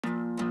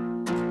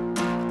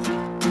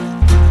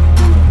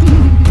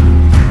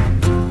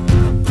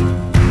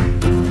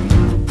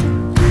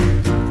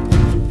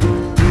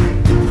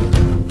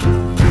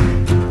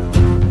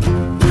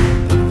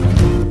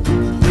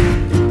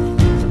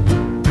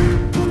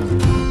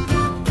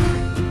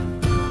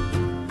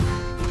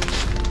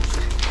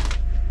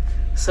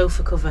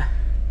sofa cover,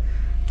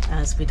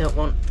 as we don't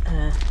want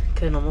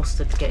Colonel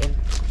Mustard getting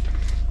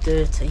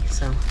dirty,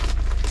 so I'm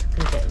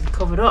going to get them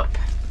covered up.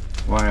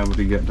 Why would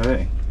he get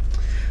dirty?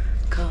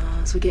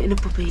 Because we're getting a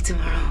puppy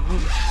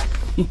tomorrow.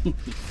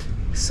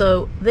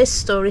 So this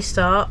story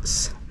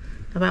starts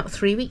about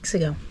 3 weeks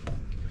ago.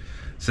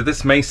 So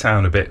this may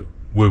sound a bit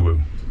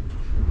woo-woo,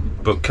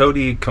 but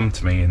Cody had come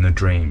to me in a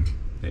dream.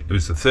 It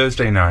was a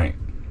Thursday night,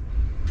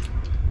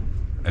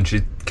 and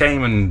she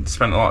came and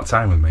spent a lot of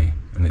time with me,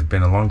 and it'd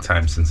been a long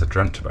time since I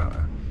dreamt about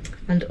her.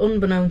 And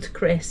unbeknown to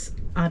Chris,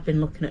 I've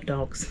been looking at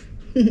dogs.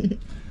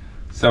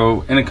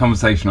 So in a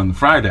conversation on the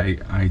Friday,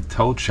 I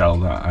told Shell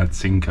that I'd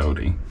seen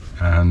Cody,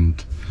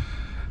 and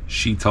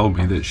she told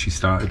me that she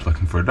started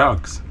looking for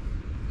dogs.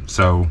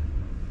 So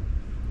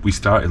we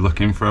started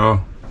looking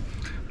for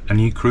a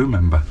new crew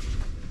member.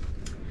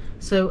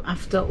 So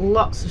after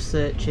lots of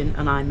searching,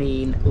 and I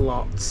mean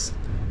lots,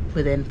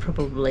 within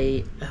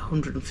probably a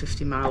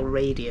 150-mile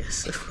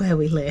radius of where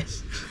we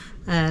live,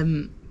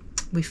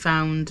 we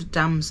found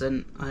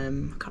Damson. I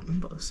can't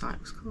remember what the site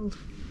was called,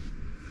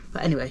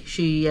 but anyway,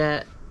 she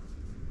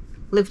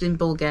lived in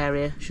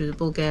Bulgaria. She was a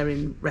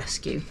Bulgarian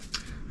rescue,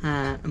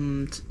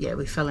 and yeah,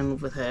 we fell in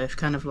love with her.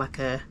 Kind of like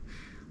I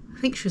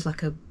think she was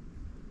like a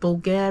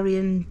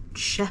Bulgarian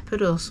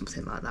shepherd or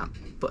something like that,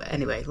 but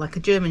anyway, like a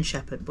German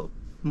shepherd but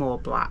more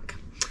black,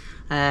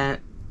 and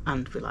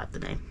we liked the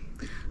name.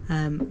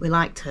 We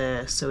liked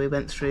her, so we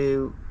went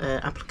through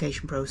an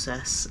application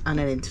process and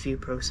an interview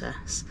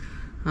process,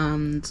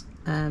 and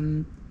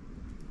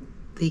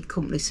the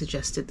company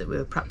suggested that we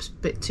were perhaps a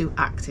bit too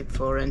active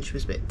for her and she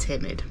was a bit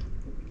timid,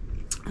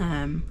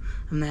 and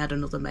they had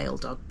another male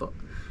dog, but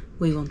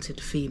we wanted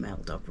a female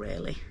dog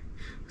really,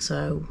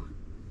 so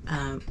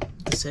the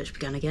search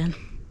began again.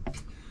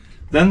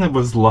 Then there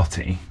was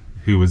Lottie,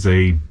 who was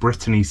a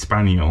Brittany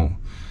Spaniel,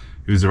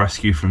 who was a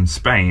rescue from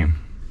Spain.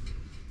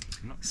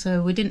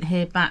 So we didn't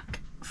hear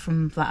back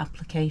from that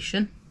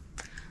application,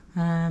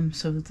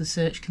 so the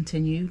search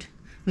continued.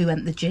 We went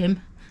to the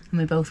gym and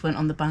we both went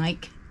on the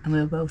bike and we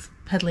were both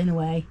pedalling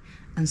away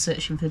and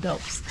searching for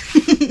dogs.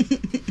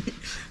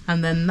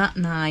 And then that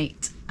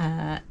night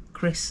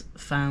Chris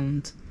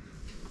found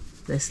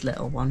this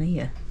little one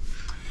here.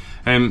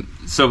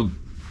 So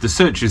the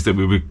searches that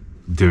we were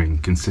doing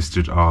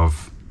consisted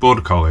of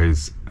Border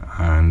Collies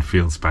and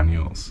Field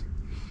Spaniels.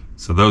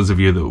 So those of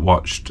you that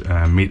watched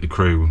Meet the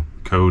Crew,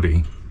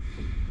 Cody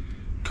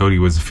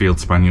was a Field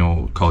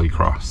Spaniel Collie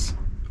Cross,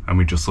 and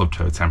we just loved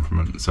her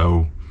temperament,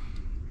 so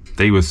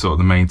they were sort of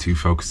the main two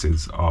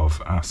focuses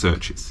of our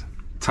searches.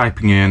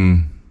 Typing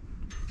in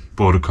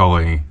Border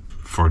Collie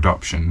for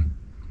adoption,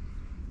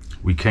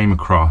 we came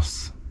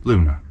across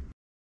Luna.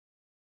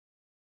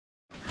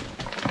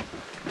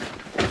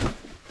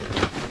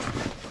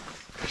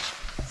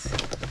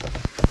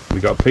 We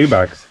got poo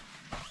bags.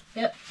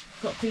 Yep,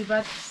 got poo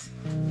bags.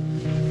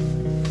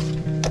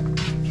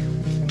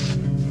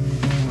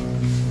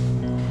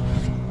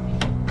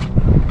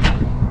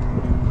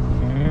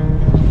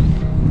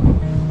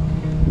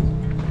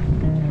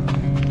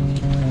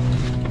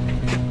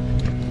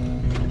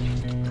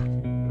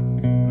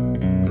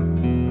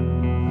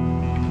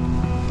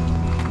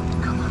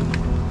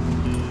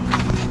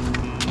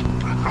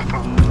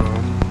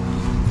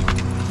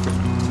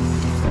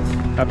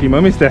 Happy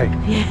Mummy's Day.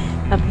 Yeah,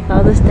 happy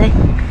Father's Day.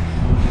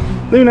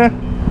 Luna!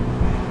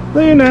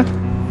 Luna!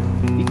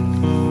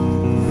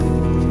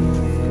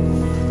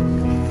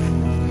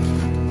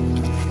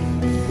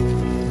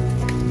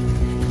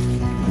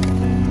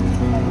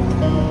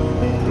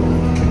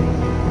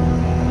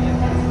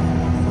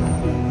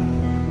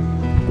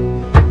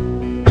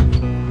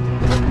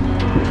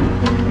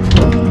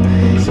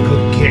 It's a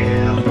good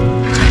girl.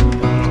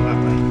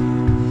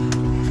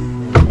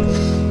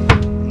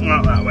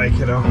 Not that way,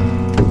 kiddo.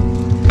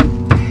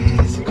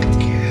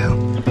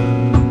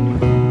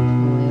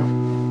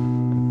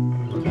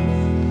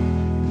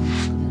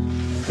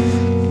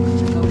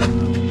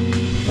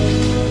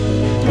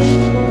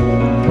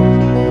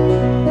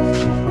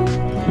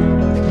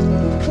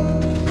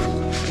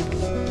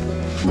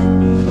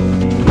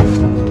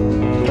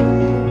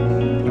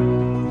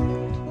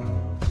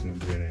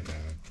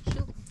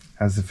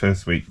 How's the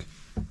first week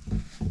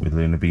with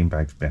Luna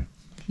Beanbags been?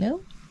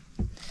 Hello.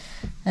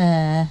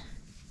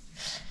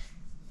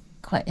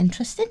 Quite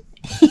interesting.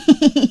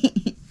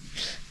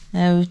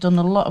 We've done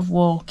a lot of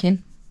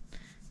walking.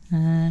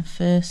 I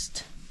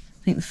think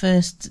the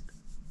first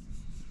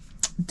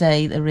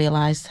day that I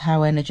realised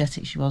how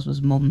energetic she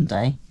was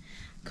Monday,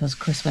 because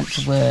Chris went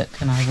to work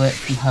and I worked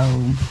from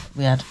home.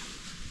 We had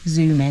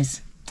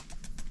Zoomies.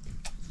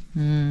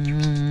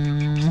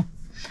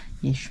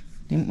 Yeesh,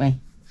 didn't we?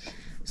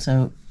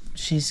 So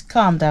she's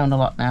calmed down a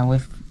lot now.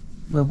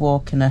 We're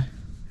walking her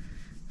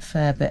a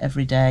fair bit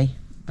every day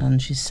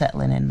and she's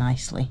settling in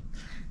nicely.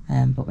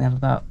 But we have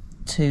about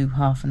 2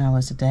 half-an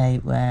hours a day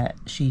where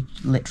she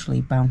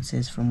literally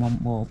bounces from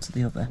one wall to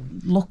the other.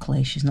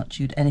 Luckily she's not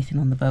chewed anything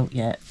on the boat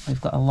yet.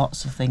 We've got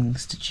lots of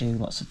things to chew,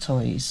 lots of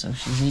toys, so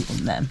she's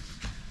eating them.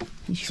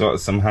 So what are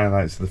some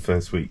highlights of the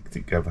first week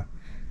together?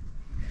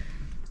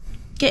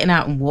 getting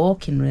out and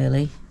walking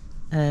really.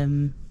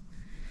 Well,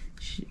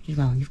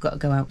 you've got to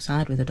go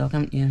outside with a dog,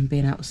 haven't you? And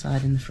being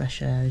outside in the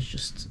fresh air is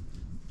just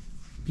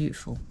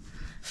beautiful.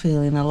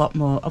 Feeling a lot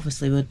more,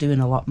 obviously we're doing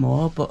a lot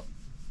more, but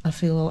I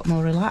feel a lot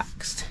more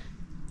relaxed.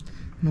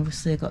 And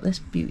obviously I got this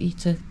beauty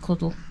to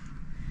cuddle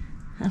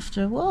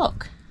after a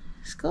walk.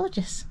 It's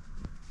gorgeous.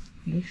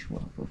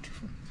 Beautiful.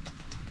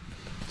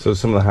 So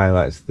some of the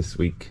highlights this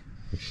week,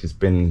 she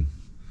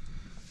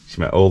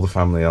met all the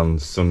family on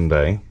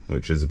Sunday,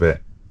 which is a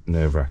bit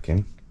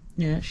nerve-wracking.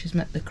 Yeah, she's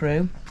met the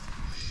crew.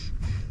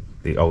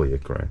 The Ollier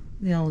crew.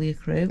 The Ollier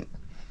crew.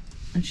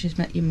 And she's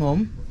met your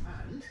mum.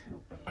 And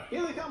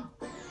here they come.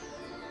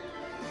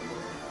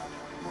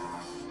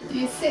 Do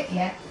you sit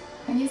yet?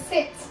 Can you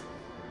sit?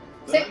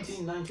 The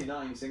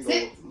 1999 single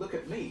sit. Look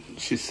at Me.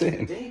 She's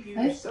sitting.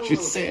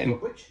 She's sitting.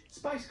 Which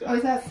Spice Girl? Oh,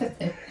 is that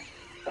sitting?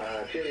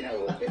 Jerry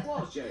Howell. It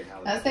was Jerry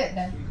Howell. That's it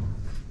then.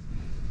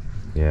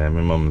 Yeah,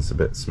 my mum's a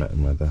bit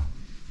smitten with her.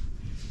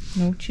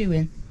 No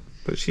chewing.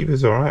 But she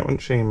was alright,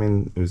 wasn't she? I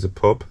mean, it was a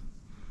pub.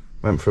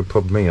 Went for a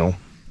pub meal.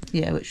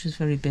 Yeah, which was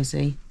very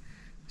busy.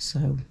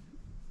 So,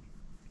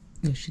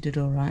 yeah, she did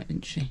alright,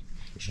 didn't she?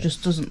 She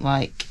just doesn't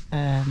like...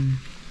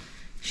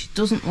 she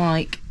doesn't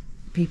like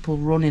people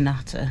running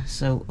at her,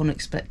 so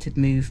unexpected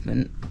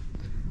movement.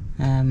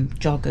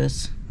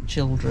 Joggers,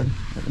 children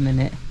at the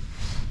minute.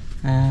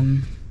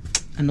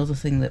 Another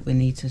thing that we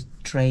need to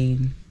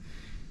train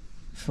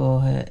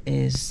for her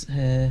is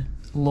her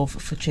love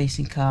for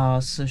chasing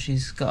cars. So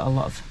she's got a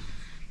lot of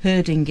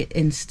herding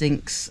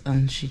instincts,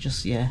 and she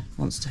just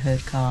wants to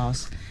herd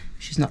cars.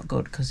 She's not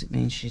good because it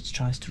means she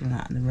tries to run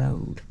out on the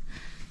road.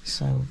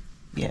 So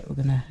yeah, we're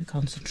going to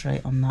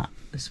concentrate on that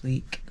this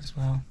week as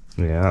well.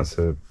 Yeah, that's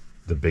the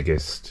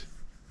biggest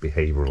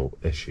behavioural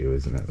issue,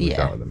 isn't it? We've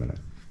got at the minute.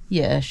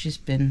 Yeah, she's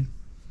been,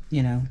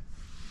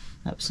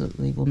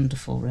 absolutely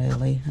wonderful,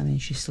 really. I mean,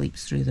 she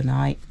sleeps through the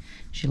night.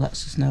 She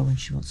lets us know when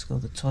she wants to go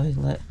to the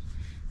toilet.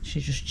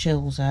 She just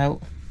chills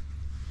out.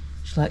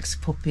 She likes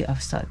puppy.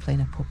 I've started playing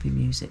her puppy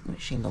music,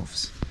 which she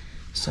loves.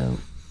 So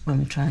when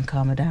we try and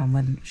calm her down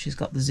when she's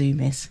got the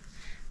zoomies,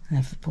 and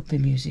have the puppy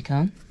music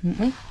on, don't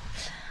we?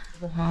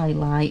 The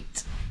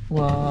highlight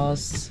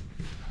was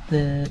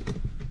the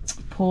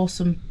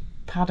Pawsome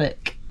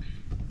paddock.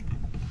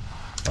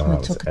 Oh,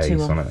 we took her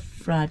to on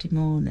Friday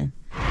morning.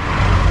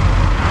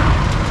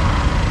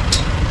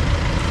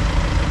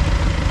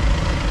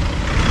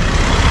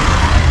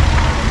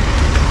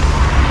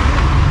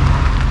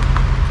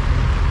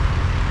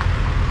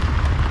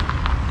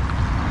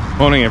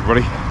 Morning,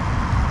 everybody.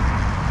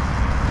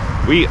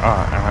 We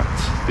are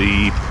at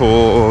the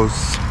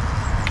Pawsome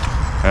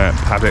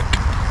paddock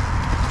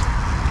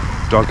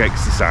dog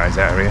exercise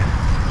area,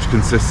 which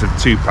consists of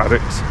 2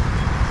 paddocks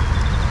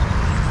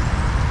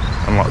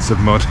and lots of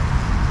mud,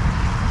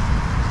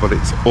 but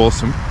it's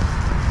awesome.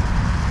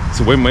 It's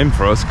a win-win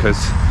for us because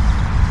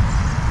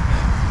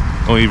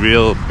the only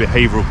real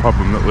behavioural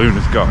problem that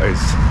Luna's got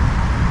is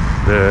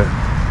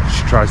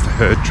she tries to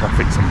herd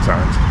traffic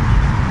sometimes.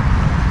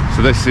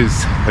 So this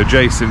is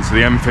adjacent to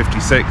the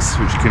M56,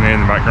 which you can hear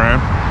in the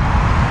background,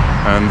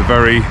 and the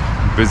very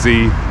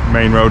busy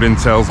main road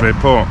into Ellesmere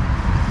Port.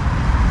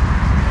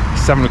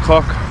 7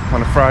 o'clock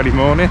on a Friday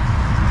morning,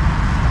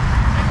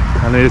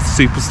 and here's the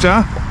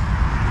Superstar,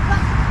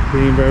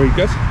 being very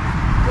good.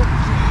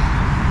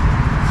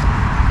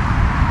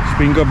 She's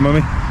been good, Mummy.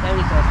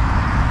 Very good.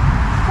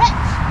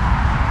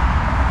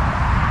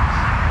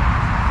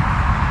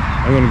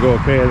 I'm going to go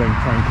up here and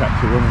try and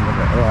catch a woman with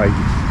it.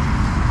 Alright.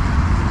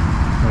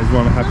 There's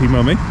one happy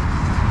mummy.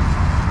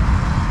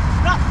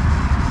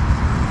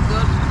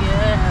 Good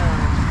girl.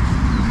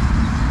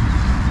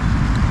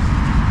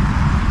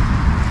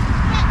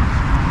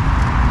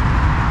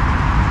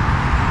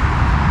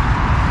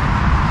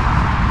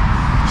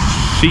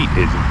 She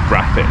is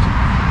rapid.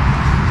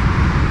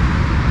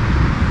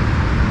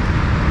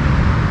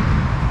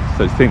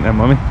 So do you think then,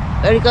 Mummy?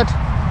 Very good.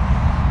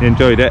 You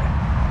enjoyed it?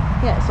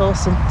 Yeah, it's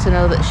awesome to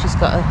know that she's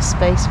got a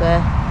space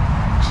where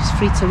she's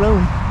free to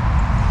roam.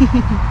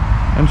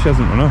 And she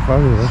hasn't run off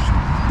either, has she?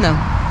 No.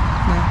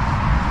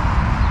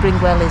 Bring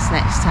wellies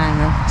next time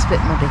though, it's a bit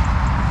muddy.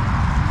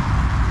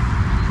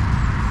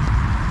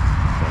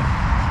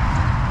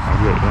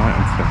 I'll really like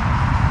and stuff.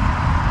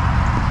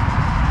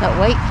 Not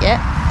wake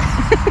yet.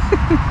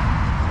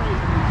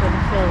 I'm going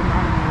to film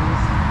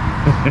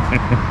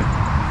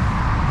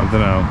I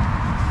don't know.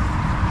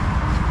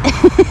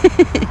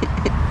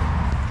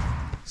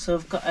 So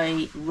I've got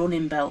a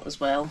running belt as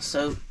well,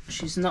 so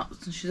she's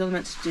only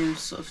meant to do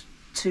sort of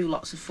 2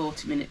 lots of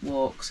 40-minute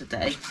walks a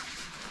day,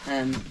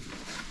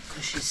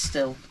 because she's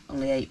still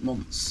only 8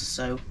 months,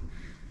 so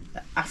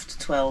after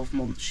 12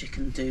 months she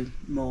can do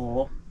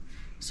more.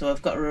 So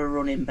I've got her a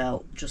running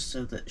belt just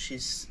so that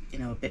she's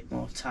a bit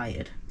more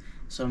tired.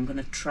 So I'm going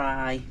to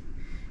try,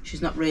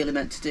 she's not really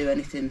meant to do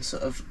anything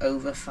sort of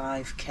over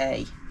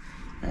 5k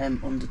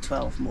under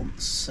 12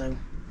 months, so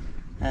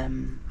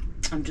I'm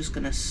just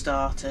going to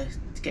start her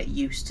to get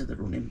used to the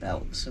running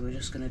belt. So we're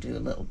just going to do a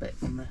little bit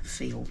on the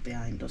field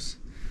behind us,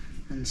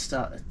 and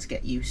start to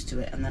get used to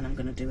it, and then I'm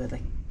going to do the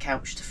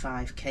couch to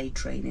 5k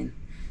training,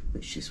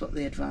 which is what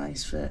they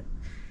advise for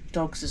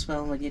dogs as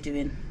well when you're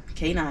doing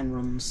canine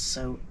runs.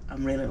 So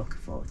I'm really looking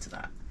forward to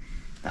that.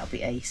 That'll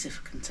be ace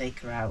if I can take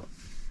her out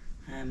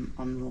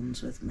on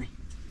runs with me.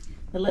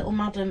 The little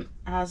madam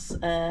has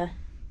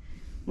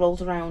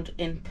rolled around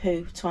in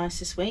poo twice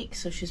this week,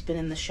 so she's been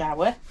in the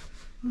shower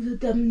with a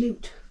damn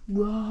newt.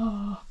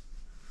 Wow,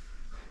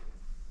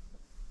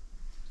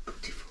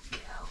 beautiful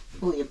girl.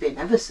 Oh, you've been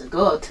ever so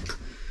good,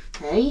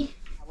 hey?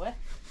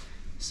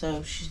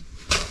 So she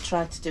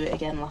tried to do it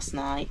again last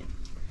night,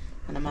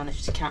 and I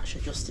managed to catch her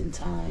just in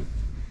time.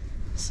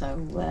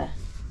 So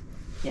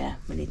yeah,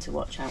 we need to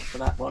watch out for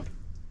that one.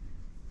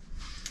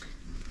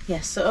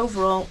 Yes, so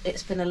overall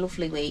it's been a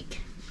lovely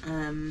week.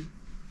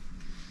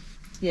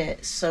 Yeah,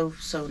 it's so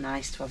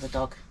nice to have a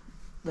dog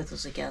with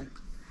us again.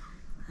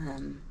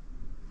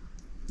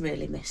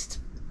 Really missed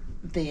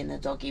being a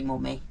doggy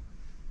mummy.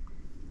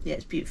 Yeah,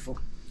 it's beautiful.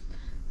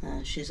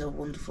 She's a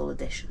wonderful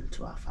addition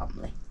to our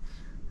family,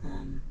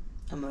 and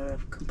we're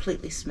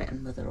completely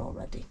smitten with her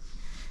already.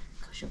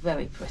 Because you're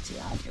very pretty,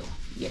 aren't you?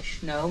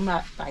 Yes, no,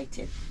 not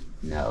biting.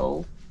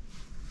 No.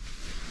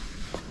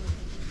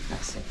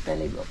 That's it,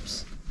 belly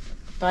rubs.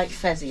 Bite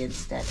Fezzy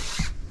instead,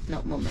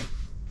 not mummy.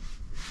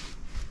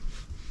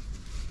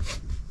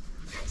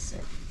 That's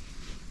it.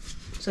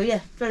 So yeah,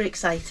 very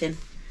exciting.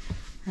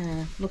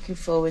 Looking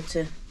forward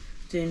to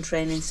doing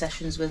training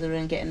sessions with her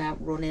and getting out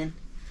running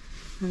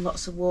and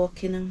lots of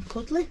walking and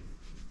cuddling.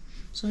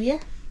 So yeah,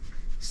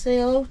 say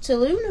hello to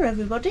Luna,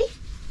 everybody.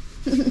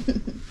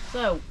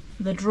 So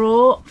the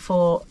draw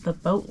for the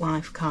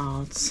Boatlife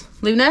cards.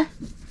 Luna,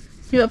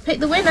 you want to pick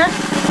the winner?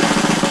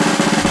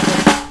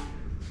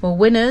 For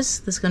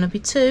winners, there's going to be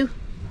 2.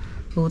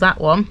 Oh,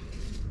 that one.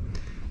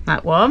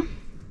 That one.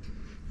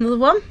 Another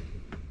one.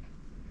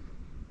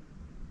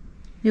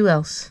 Who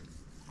else?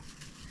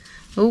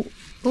 Oh,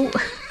 oh.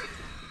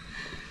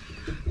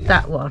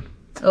 That one.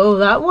 Oh,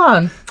 that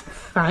one.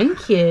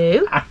 Thank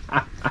you.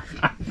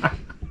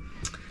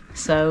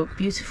 So,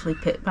 beautifully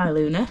picked by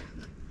Luna.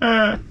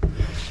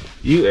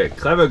 You a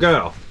clever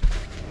girl.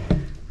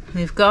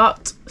 We've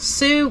got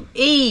Sue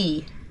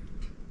E.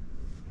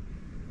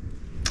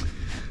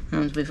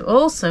 And we've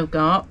also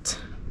got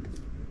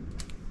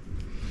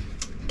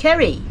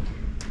Kerry.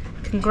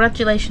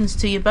 Congratulations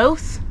to you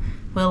both.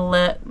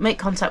 We'll make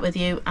contact with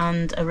you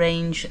and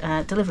arrange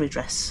a delivery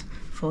address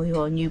for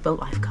your new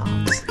Boatlife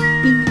cards.